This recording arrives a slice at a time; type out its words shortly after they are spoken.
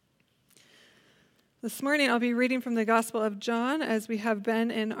This morning I'll be reading from the Gospel of John as we have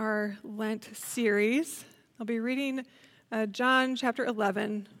been in our Lent series. I'll be reading John chapter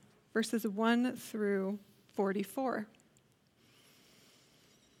 11, verses 1 through 44.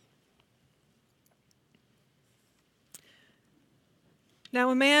 Now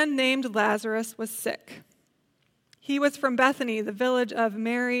a man named Lazarus was sick. He was from Bethany, the village of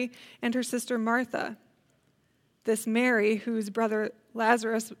Mary and her sister Martha. This Mary, whose brother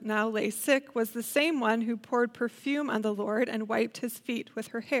Lazarus now lay sick, was the same one who poured perfume on the Lord and wiped his feet with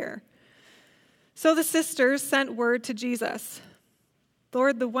her hair. So the sisters sent word to Jesus,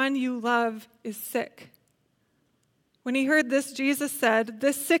 "Lord, the one you love is sick." When he heard this, Jesus said,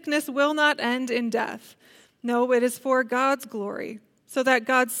 "This sickness will not end in death. No, it is for God's glory, so that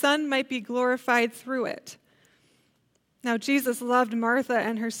God's Son might be glorified through it." Now Jesus loved Martha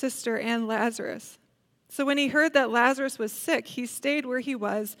and her sister and Lazarus. So when he heard that Lazarus was sick, he stayed where he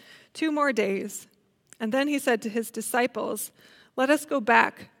was 2 more days. And then he said to his disciples, "Let us go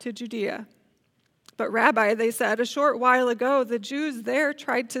back to Judea." "But Rabbi," they said, "a short while ago the Jews there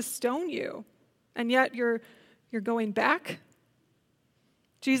tried to stone you, and yet you're going back?"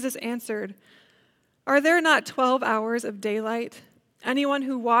 Jesus answered, "Are there not 12 hours of daylight? Anyone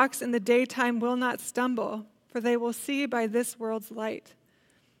who walks in the daytime will not stumble, for they will see by this world's light.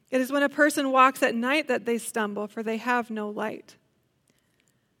 It is when a person walks at night that they stumble, for they have no light."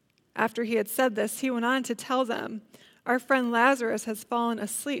 After he had said this, he went on to tell them, "Our friend Lazarus has fallen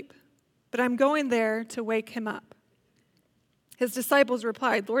asleep, but I'm going there to wake him up." His disciples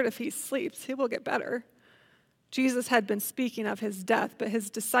replied, "Lord, if he sleeps, he will get better." Jesus had been speaking of his death, but his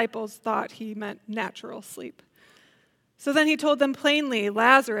disciples thought he meant natural sleep. So then he told them plainly,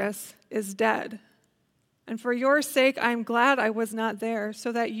 "Lazarus is dead. And for your sake, I am glad I was not there,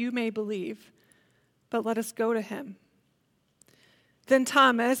 so that you may believe. But let us go to him." Then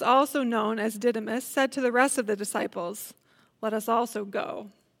Thomas, also known as Didymus, said to the rest of the disciples, "Let us also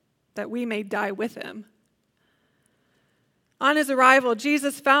go, that we may die with him." On his arrival,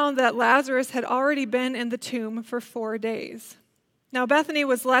 Jesus found that Lazarus had already been in the tomb for 4 days. Now Bethany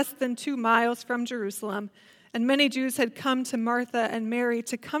was less than 2 miles from Jerusalem, and many Jews had come to Martha and Mary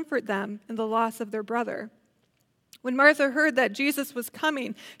to comfort them in the loss of their brother. When Martha heard that Jesus was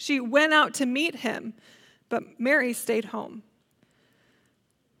coming, she went out to meet him, but Mary stayed home.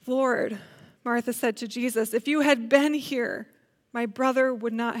 "Lord," Martha said to Jesus, "if you had been here, my brother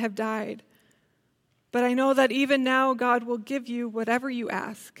would not have died. But I know that even now God will give you whatever you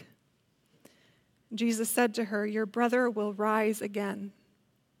ask." Jesus said to her, "Your brother will rise again."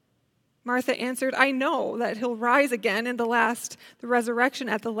 Martha answered, "I know that he'll rise again in the resurrection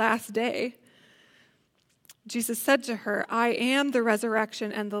at the last day." Jesus said to her, "I am the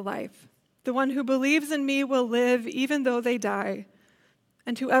resurrection and the life. The one who believes in me will live even though they die,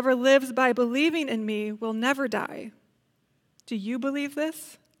 and whoever lives by believing in me will never die. Do you believe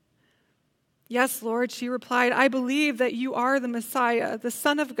this?" "Yes, Lord," she replied, "I believe that you are the Messiah, the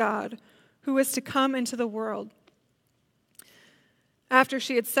Son of God, who is to come into the world." After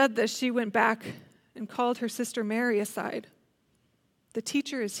she had said this, she went back and called her sister Mary aside. "The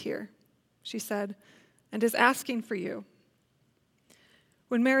teacher is here," she said, "and is asking for you."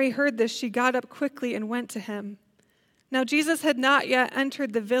 When Mary heard this, she got up quickly and went to him. Now Jesus had not yet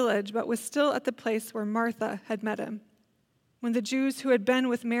entered the village, but was still at the place where Martha had met him. When the Jews who had been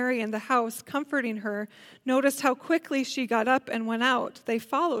with Mary in the house, comforting her, noticed how quickly she got up and went out, they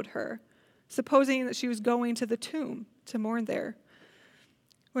followed her, supposing that she was going to the tomb to mourn there.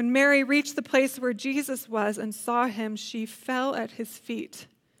 When Mary reached the place where Jesus was and saw him, she fell at his feet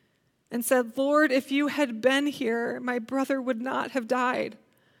and said, "Lord, if you had been here, my brother would not have died."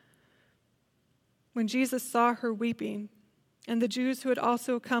 When Jesus saw her weeping, and the Jews who had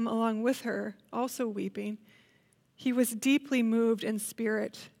also come along with her also weeping, he was deeply moved in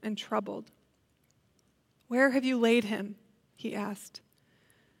spirit and troubled. "Where have you laid him?" he asked.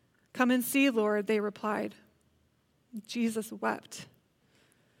 "Come and see, Lord," they replied. Jesus wept.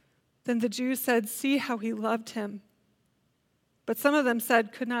 Then the Jews said, "See how he loved him." But some of them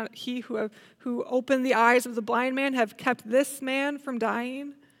said, "Could not he who opened the eyes of the blind man have kept this man from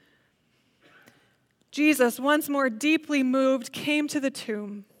dying?" Jesus, once more deeply moved, came to the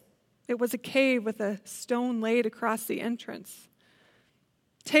tomb. It was a cave with a stone laid across the entrance.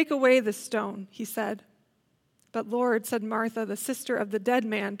 "Take away the stone," he said. "But Lord," said Martha, the sister of the dead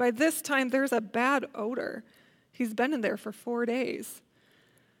man, "by this time there's a bad odor. He's been in there for 4 days."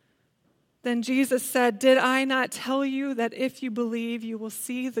 Then Jesus said, "Did I not tell you that if you believe, you will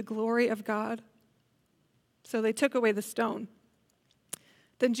see the glory of God?" So they took away the stone.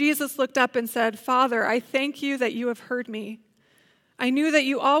 Then Jesus looked up and said, "Father, I thank you that you have heard me. I knew that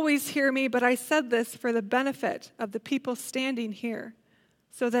you always hear me, but I said this for the benefit of the people standing here,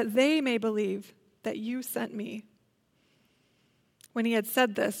 so that they may believe that you sent me." When he had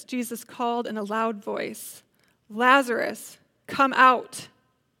said this, Jesus called in a loud voice, "Lazarus, come out."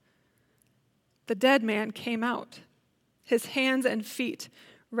 The dead man came out, his hands and feet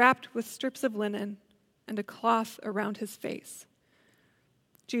wrapped with strips of linen and a cloth around his face.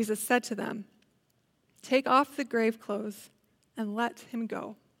 Jesus said to them, "Take off the grave clothes and let him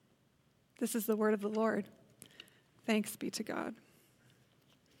go." This is the word of the Lord. Thanks be to God.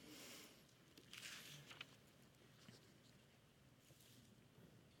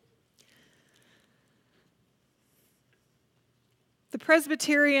 The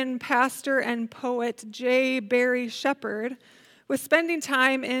Presbyterian pastor and poet J. Barry Shepherd was spending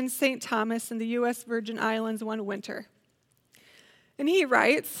time in St. Thomas in the U.S. Virgin Islands one winter. And he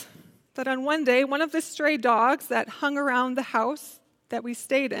writes that on one day, one of the stray dogs that hung around the house that we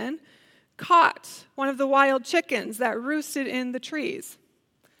stayed in caught one of the wild chickens that roosted in the trees.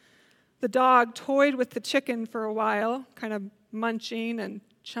 The dog toyed with the chicken for a while, kind of munching and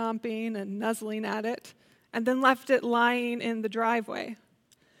chomping and nuzzling at it, and then left it lying in the driveway.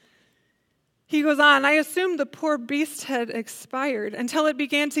 He goes on, "I assumed the poor beast had expired until it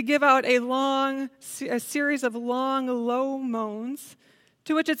began to give out a series of long, low moans,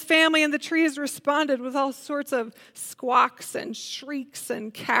 to which its family in the trees responded with all sorts of squawks and shrieks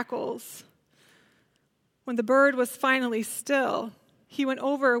and cackles. When the bird was finally still, he went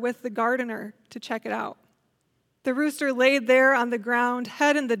over with the gardener to check it out. The rooster laid there on the ground,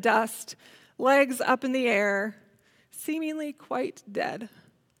 head in the dust, legs up in the air, seemingly quite dead.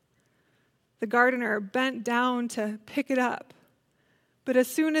 The gardener bent down to pick it up, but as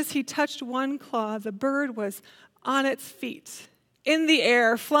soon as he touched one claw, the bird was on its feet, in the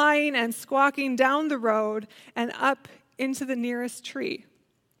air, flying and squawking down the road and up into the nearest tree."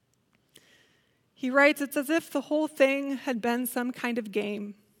 He writes, it's as if the whole thing had been some kind of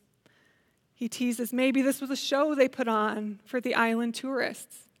game. He teases, maybe this was a show they put on for the island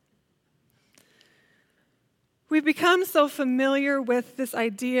tourists. We've become so familiar with this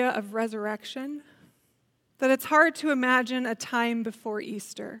idea of resurrection that it's hard to imagine a time before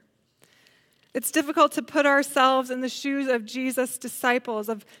Easter. It's difficult to put ourselves in the shoes of Jesus' disciples,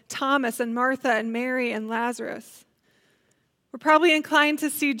 of Thomas and Martha and Mary and Lazarus. We're probably inclined to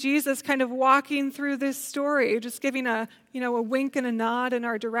see Jesus kind of walking through this story, just giving a wink and a nod in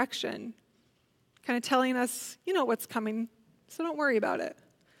our direction, kind of telling us, you know what's coming, so don't worry about it.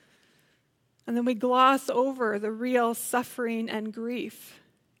 And then we gloss over the real suffering and grief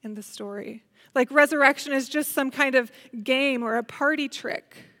in the story. Like resurrection is just some kind of game or a party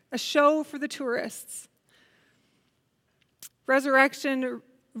trick, a show for the tourists. Resurrection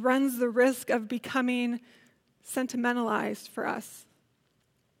runs the risk of becoming sentimentalized for us.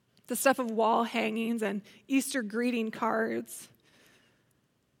 The stuff of wall hangings and Easter greeting cards.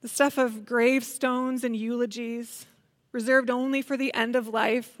 The stuff of gravestones and eulogies, reserved only for the end of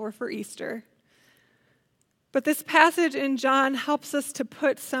life or for Easter. But this passage in John helps us to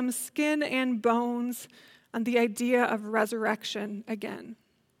put some skin and bones on the idea of resurrection again.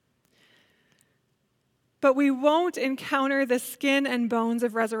 But we won't encounter the skin and bones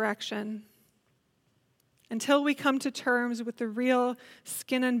of resurrection until we come to terms with the real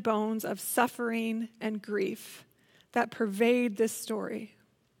skin and bones of suffering and grief that pervade this story.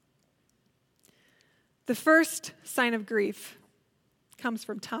 The first sign of grief comes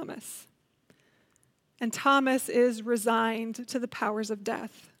from Thomas. And Thomas is resigned to the powers of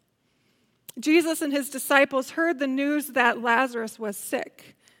death. Jesus and his disciples heard the news that Lazarus was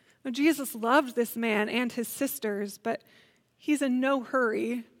sick. Now, Jesus loved this man and his sisters, but he's in no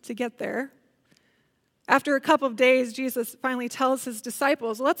hurry to get there. After a couple of days, Jesus finally tells his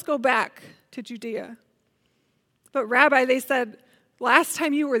disciples, let's go back to Judea. But Rabbi, they said, last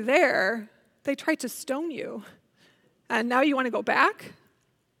time you were there, they tried to stone you. And now you want to go back?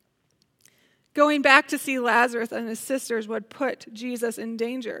 Going back to see Lazarus and his sisters would put Jesus in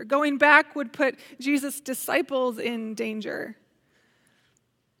danger. Going back would put Jesus' disciples in danger.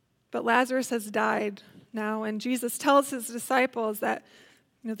 But Lazarus has died now, and Jesus tells his disciples that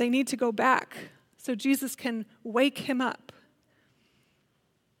they need to go back so Jesus can wake him up.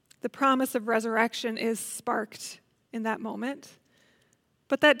 The promise of resurrection is sparked in that moment.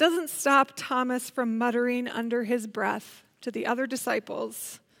 But that doesn't stop Thomas from muttering under his breath to the other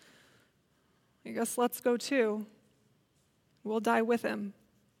disciples, I guess let's go too. We'll die with him.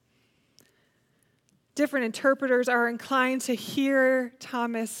 Different interpreters are inclined to hear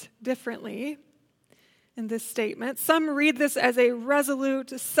Thomas differently. in this statement. Some read this as a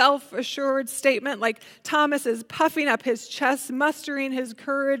resolute, self-assured statement, like Thomas is puffing up his chest, mustering his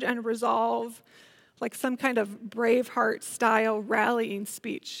courage and resolve, like some kind of Braveheart-style rallying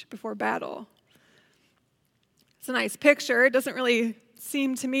speech before battle. It's a nice picture. It doesn't really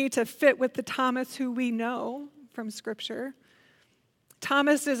seem to me to fit with the Thomas who we know from Scripture.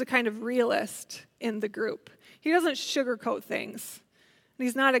 Thomas is a kind of realist in the group. He doesn't sugarcoat things. And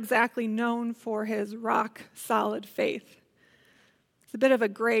he's not exactly known for his rock-solid faith. It's a bit of a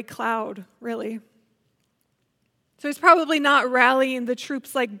gray cloud, really. So he's probably not rallying the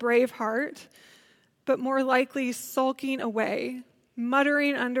troops like Braveheart, but more likely sulking away,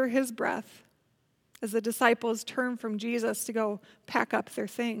 muttering under his breath as the disciples turn from Jesus to go pack up their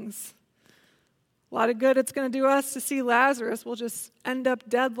things. A lot of good it's going to do us to see Lazarus. We'll just end up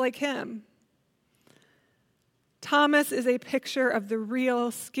dead like him. Thomas is a picture of the real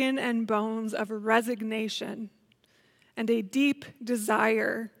skin and bones of resignation and a deep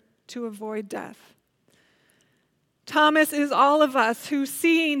desire to avoid death. Thomas is all of us who,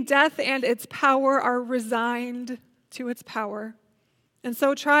 seeing death and its power, are resigned to its power, and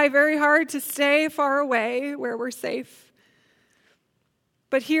so try very hard to stay far away where we're safe.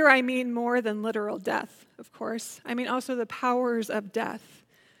 But here I mean more than literal death, of course. I mean also the powers of death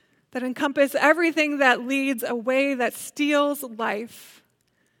that encompass everything that leads a way that steals life.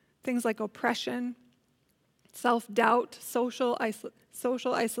 Things like oppression, self-doubt, social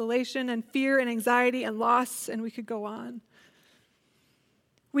isolation, and fear and anxiety and loss, and we could go on.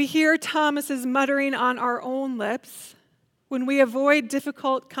 We hear Thomas's muttering on our own lips when we avoid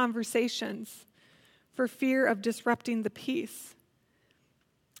difficult conversations for fear of disrupting the peace.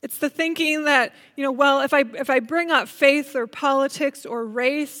 It's the thinking that, if I bring up faith or politics or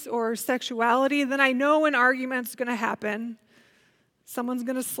race or sexuality, then I know an argument's going to happen. Someone's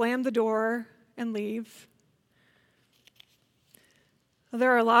going to slam the door and leave.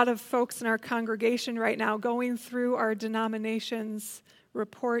 There are a lot of folks in our congregation right now going through our denomination's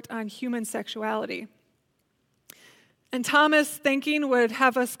report on human sexuality. And Thomas' thinking would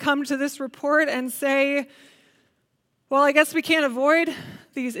have us come to this report and say, well, I guess we can't avoid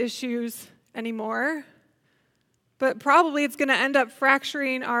these issues anymore, but probably it's going to end up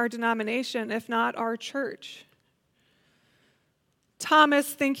fracturing our denomination, if not our church.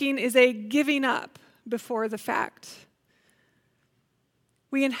 Thomas' thinking is a giving up before the fact.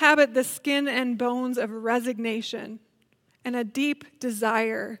 We inhabit the skin and bones of resignation and a deep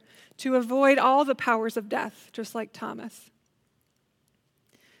desire to avoid all the powers of death, just like Thomas.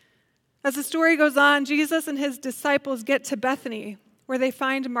 As the story goes on, Jesus and his disciples get to Bethany, where they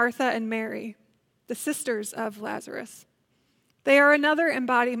find Martha and Mary, the sisters of Lazarus. They are another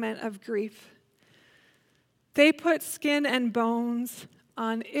embodiment of grief. They put skin and bones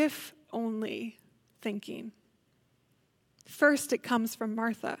on if only thinking. First, it comes from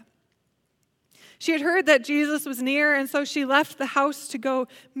Martha. She had heard that Jesus was near, and so she left the house to go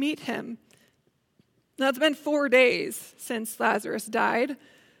meet him. Now, it's been 4 days since Lazarus died,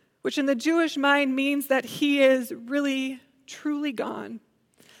 which in the Jewish mind means that he is really, truly gone.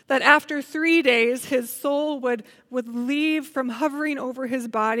 That after 3 days, his soul would leave from hovering over his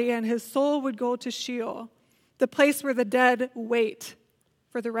body, and his soul would go to Sheol, the place where the dead wait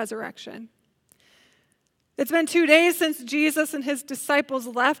for the resurrection. It's been 2 days since Jesus and his disciples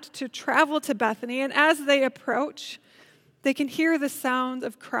left to travel to Bethany, and as they approach, they can hear the sound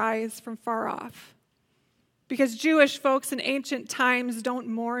of cries from far off. Because Jewish folks in ancient times don't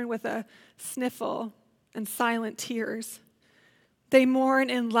mourn with a sniffle and silent tears. They mourn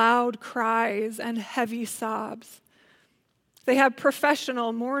in loud cries and heavy sobs. They have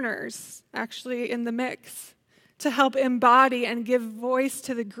professional mourners, actually, in the mix to help embody and give voice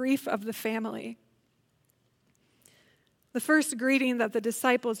to the grief of the family. The first greeting that the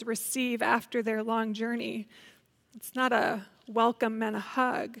disciples receive after their long journey, it's not a welcome and a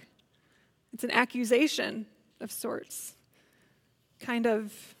hug. It's an accusation of sorts. Kind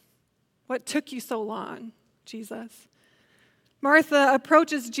of, what took you so long, Jesus? Martha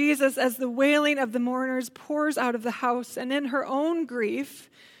approaches Jesus as the wailing of the mourners pours out of the house, and in her own grief,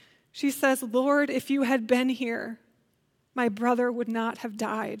 she says, Lord, if you had been here, my brother would not have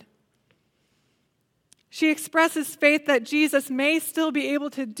died. She expresses faith that Jesus may still be able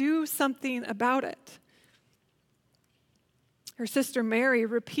to do something about it. Her sister Mary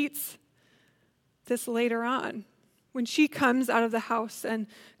repeats this later on when she comes out of the house and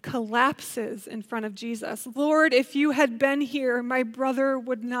collapses in front of Jesus. Lord, if you had been here, my brother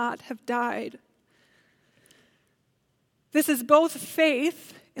would not have died. This is both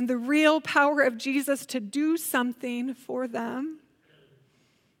faith in the real power of Jesus to do something for them,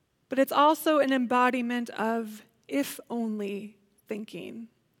 but it's also an embodiment of if only thinking.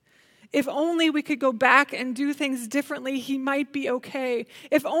 If only we could go back and do things differently, he might be okay.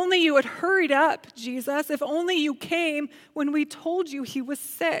 If only you had hurried up, Jesus. If only you came when we told you he was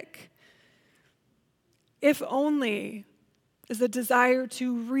sick. If only is a desire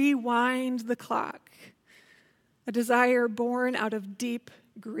to rewind the clock, a desire born out of deep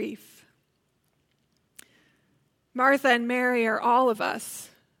grief. Martha and Mary are all of us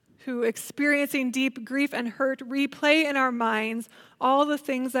who, experiencing deep grief and hurt, replay in our minds all the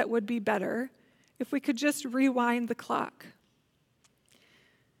things that would be better if we could just rewind the clock.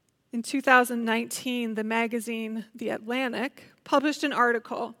 In 2019, the magazine The Atlantic published an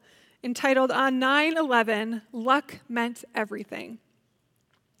article entitled "On 9/11, Luck Meant Everything."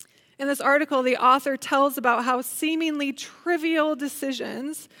 In this article, the author tells about how seemingly trivial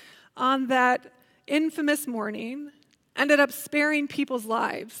decisions on that infamous morning ended up sparing people's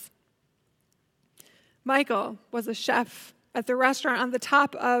lives. Michael was a chef at the restaurant on the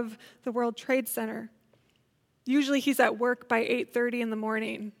top of the World Trade Center. Usually he's at work by 8:30 in the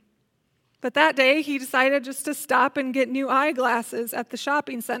morning. But that day he decided just to stop and get new eyeglasses at the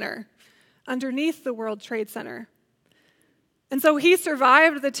shopping center underneath the World Trade Center. And so he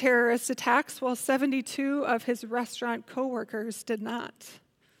survived the terrorist attacks while 72 of his restaurant coworkers did not.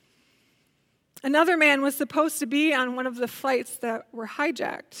 Another man was supposed to be on one of the flights that were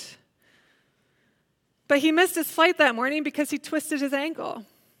hijacked. But he missed his flight that morning because he twisted his ankle.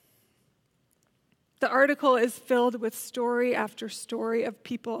 The article is filled with story after story of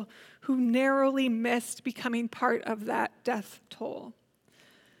people who narrowly missed becoming part of that death toll.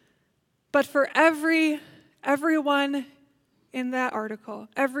 But for everyone in that article,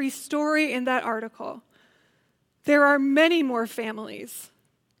 every story in that article, there are many more families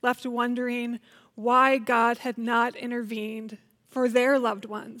left wondering why God had not intervened for their loved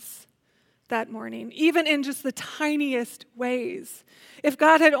ones that morning, even in just the tiniest ways. If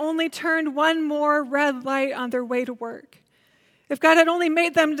God had only turned one more red light on their way to work, if God had only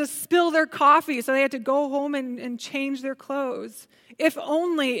made them to spill their coffee so they had to go home and change their clothes, if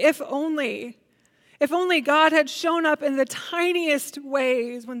only God had shown up in the tiniest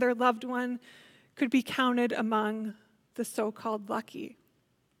ways when their loved one could be counted among the so-called lucky.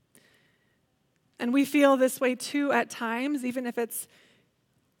 And we feel this way too at times, even if it's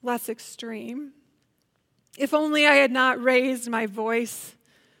less extreme. If only I had not raised my voice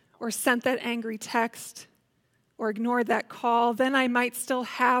or sent that angry text or ignored that call, then I might still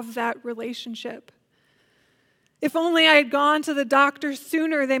have that relationship. If only I had gone to the doctor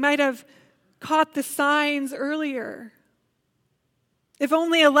sooner, they might have caught the signs earlier. If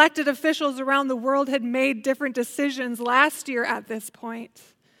only elected officials around the world had made different decisions last year at this point.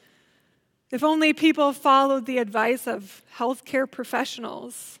 If only people followed the advice of healthcare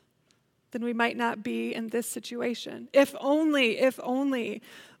professionals, then we might not be in this situation. If only.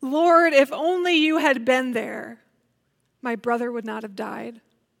 Lord, if only you had been there, my brother would not have died.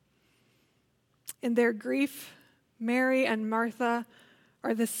 In their grief, Mary and Martha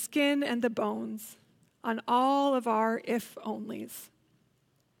are the skin and the bones on all of our if-onlys.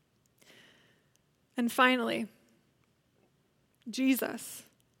 And finally, Jesus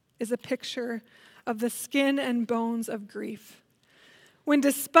is a picture of the skin and bones of grief. When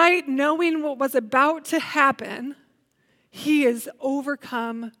despite knowing what was about to happen, he is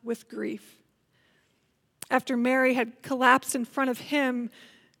overcome with grief. After Mary had collapsed in front of him,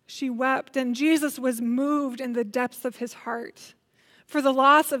 she wept, and Jesus was moved in the depths of his heart for the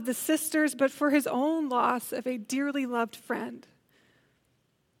loss of the sisters, but for his own loss of a dearly loved friend.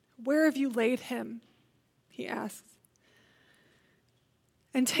 "Where have you laid him?" he asks.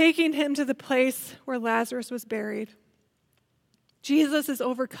 And taking him to the place where Lazarus was buried, Jesus is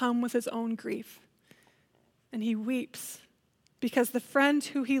overcome with his own grief, and he weeps because the friend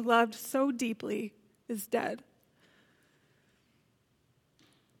who he loved so deeply is dead.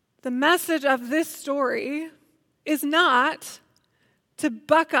 The message of this story is not to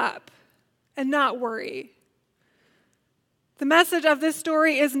buck up and not worry. The message of this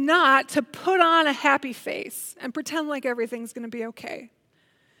story is not to put on a happy face and pretend like everything's going to be okay.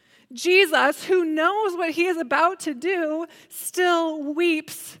 Jesus, who knows what he is about to do, still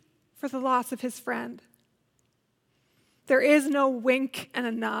weeps for the loss of his friend. There is no wink and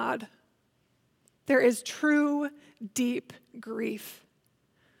a nod. There is true, deep grief.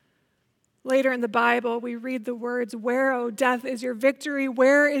 Later in the Bible, we read the words, "Where, O death, is your victory?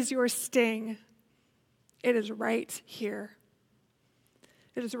 Where is your sting?" It is right here.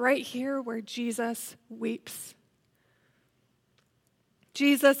 It is right here where Jesus weeps.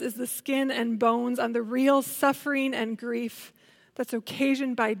 Jesus is the skin and bones on the real suffering and grief that's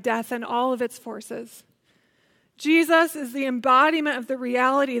occasioned by death and all of its forces. Jesus is the embodiment of the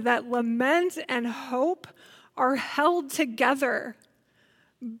reality that lament and hope are held together.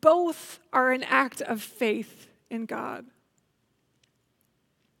 Both are an act of faith in God.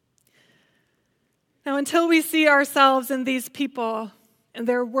 Now, until we see ourselves in these people and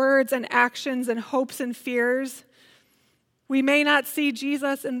their words and actions and hopes and fears, we may not see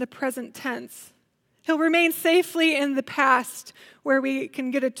Jesus in the present tense. He'll remain safely in the past where we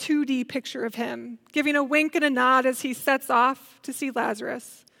can get a 2D picture of him, giving a wink and a nod as he sets off to see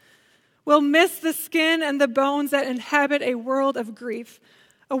Lazarus. We'll miss the skin and the bones that inhabit a world of grief,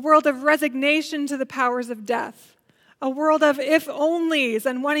 a world of resignation to the powers of death, a world of if-onlys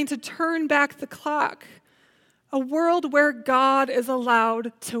and wanting to turn back the clock, a world where God is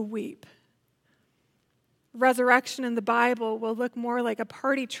allowed to weep. Resurrection in the Bible will look more like a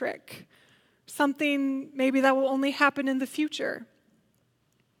party trick, something maybe that will only happen in the future,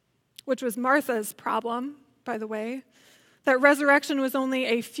 which was Martha's problem, by the way, that resurrection was only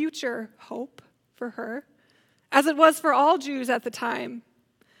a future hope for her, as it was for all Jews at the time.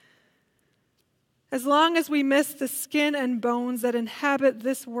 As long as we miss the skin and bones that inhabit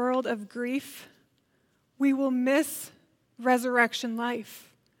this world of grief, we will miss resurrection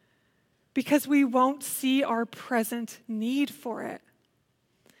life because we won't see our present need for it.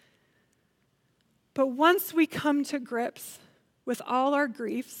 But once we come to grips with all our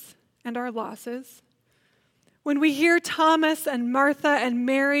griefs and our losses, when we hear Thomas and Martha and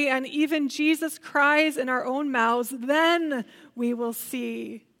Mary and even Jesus' cries in our own mouths, then we will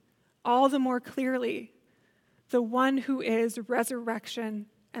see all the more clearly the one who is resurrection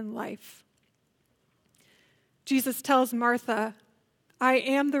and life. Jesus tells Martha, "I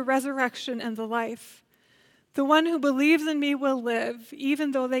am the resurrection and the life. The one who believes in me will live,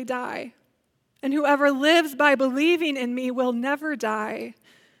 even though they die. And whoever lives by believing in me will never die."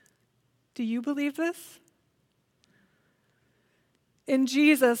 Do you believe this? In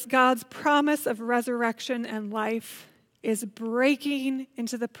Jesus, God's promise of resurrection and life is breaking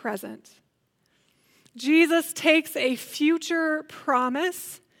into the present. Jesus takes a future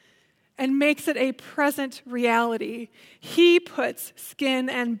promise and makes it a present reality. He puts skin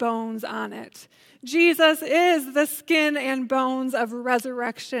and bones on it. Jesus is the skin and bones of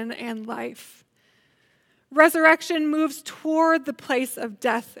resurrection and life. Resurrection moves toward the place of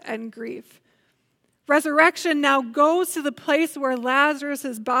death and grief. Resurrection now goes to the place where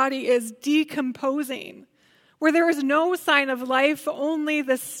Lazarus' body is decomposing, where there is no sign of life, only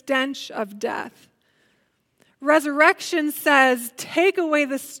the stench of death. Resurrection says, "Take away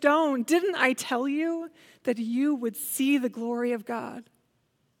the stone. Didn't I tell you that you would see the glory of God?"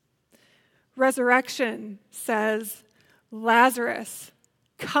 Resurrection says, "Lazarus,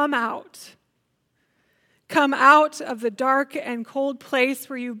 come out. Come out of the dark and cold place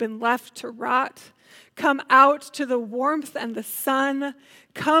where you've been left to rot. Come out to the warmth and the sun.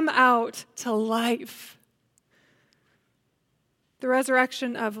 Come out to life." The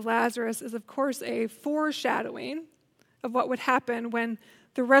resurrection of Lazarus is, of course, a foreshadowing of what would happen when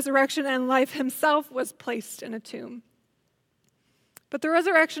the resurrection and life himself was placed in a tomb. But the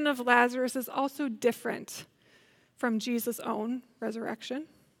resurrection of Lazarus is also different from Jesus' own resurrection.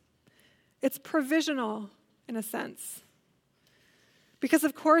 It's provisional in a sense. Because,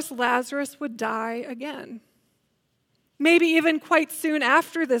 of course, Lazarus would die again. Maybe even quite soon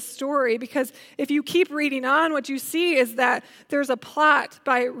after this story, because if you keep reading on, what you see is that there's a plot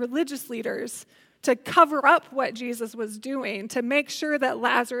by religious leaders to cover up what Jesus was doing, to make sure that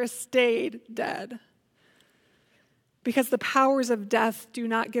Lazarus stayed dead. Because the powers of death do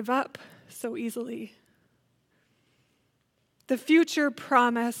not give up so easily. The future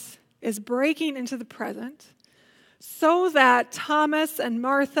promise is breaking into the present, so that Thomas and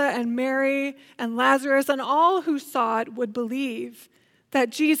Martha and Mary and Lazarus and all who saw it would believe that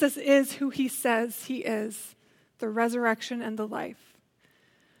Jesus is who he says he is, the resurrection and the life.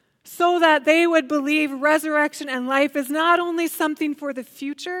 So that they would believe resurrection and life is not only something for the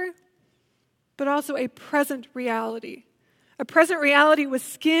future, but also a present reality. A present reality with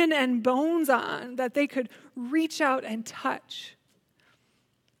skin and bones on that they could reach out and touch.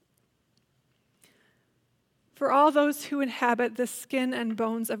 For all those who inhabit the skin and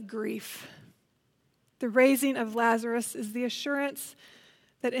bones of grief, the raising of Lazarus is the assurance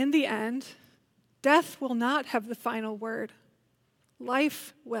that in the end, death will not have the final word.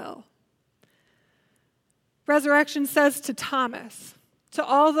 Life will. Resurrection says to Thomas, to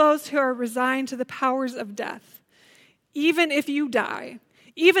all those who are resigned to the powers of death, even if you die,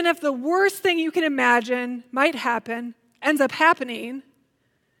 even if the worst thing you can imagine might happen, ends up happening,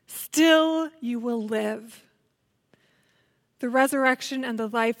 still you will live. The resurrection and the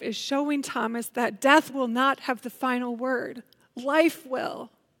life is showing Thomas that death will not have the final word. Life will.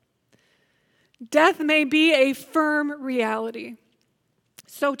 Death may be a firm reality.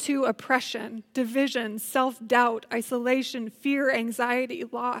 So too oppression, division, self-doubt, isolation, fear, anxiety,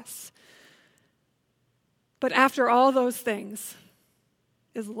 loss. But after all those things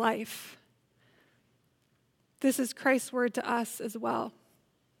is life. This is Christ's word to us as well,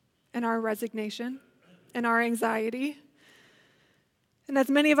 in our resignation, in our anxiety. And as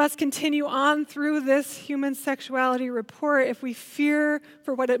many of us continue on through this human sexuality report, if we fear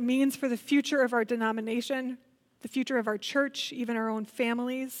for what it means for the future of our denomination, the future of our church, even our own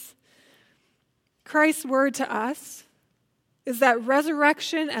families, Christ's word to us is that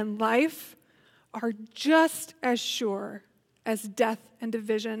resurrection and life are just as sure as death and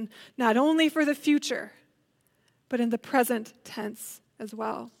division, not only for the future, but in the present tense as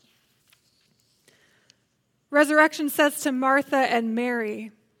well. Resurrection says to Martha and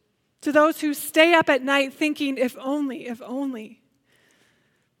Mary, to those who stay up at night thinking, if only,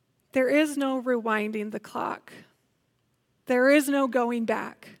 there is no rewinding the clock. There is no going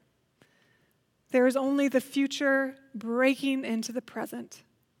back. There is only the future breaking into the present.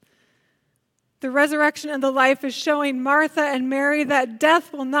 The resurrection and the life is showing Martha and Mary that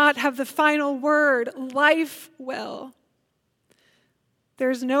death will not have the final word. Life will.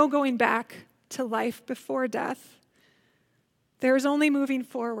 There's no going back to life before death. There is only moving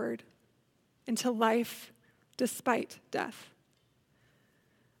forward into life despite death.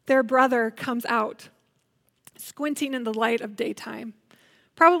 Their brother comes out, squinting in the light of daytime,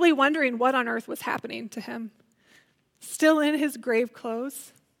 probably wondering what on earth was happening to him. Still in his grave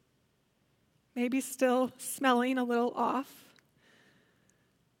clothes, maybe still smelling a little off.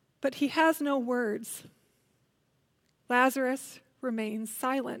 But he has no words. Lazarus remains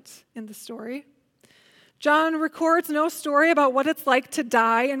silent in the story. John records no story about what it's like to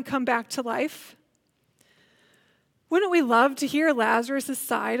die and come back to life. Wouldn't we love to hear Lazarus'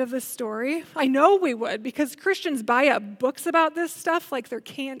 side of this story? I know we would, because Christians buy up books about this stuff like they're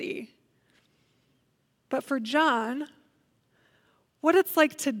candy. But for John, what it's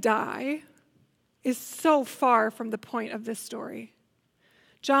like to die is so far from the point of this story.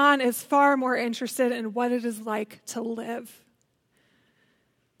 John is far more interested in what it is like to live.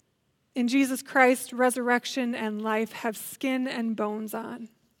 In Jesus Christ, resurrection and life have skin and bones on.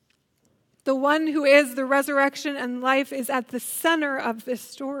 The one who is the resurrection and life is at the center of this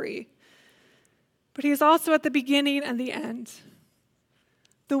story. But he is also at the beginning and the end.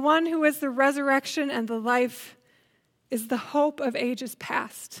 The one who is the resurrection and the life is the hope of ages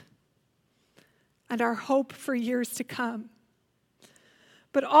past and our hope for years to come.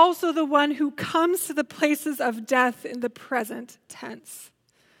 But also the one who comes to the places of death in the present tense.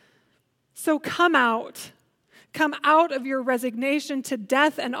 So come out. Come out of your resignation to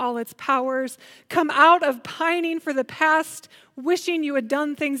death and all its powers. Come out of pining for the past, wishing you had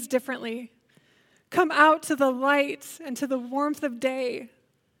done things differently. Come out to the light and to the warmth of day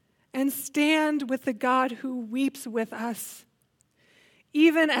and stand with the God who weeps with us,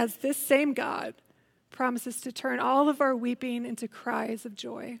 even as this same God promises to turn all of our weeping into cries of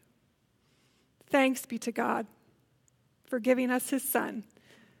joy. Thanks be to God for giving us his Son,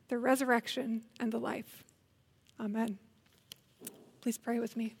 the resurrection and the life. Amen. Please pray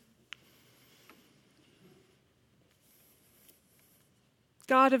with me.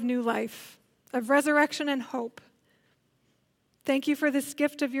 God of new life, of resurrection and hope, thank you for this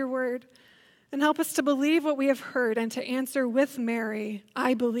gift of your word, and help us to believe what we have heard and to answer with Mary,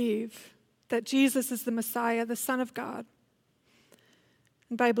 I believe that Jesus is the Messiah, the Son of God.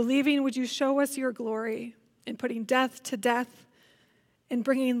 And by believing, would you show us your glory in putting death to death, in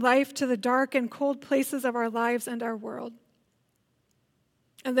bringing life to the dark and cold places of our lives and our world.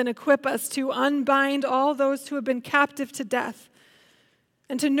 And then equip us to unbind all those who have been captive to death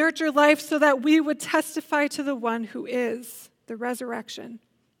and to nurture life so that we would testify to the one who is the resurrection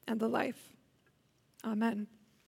and the life. Amen.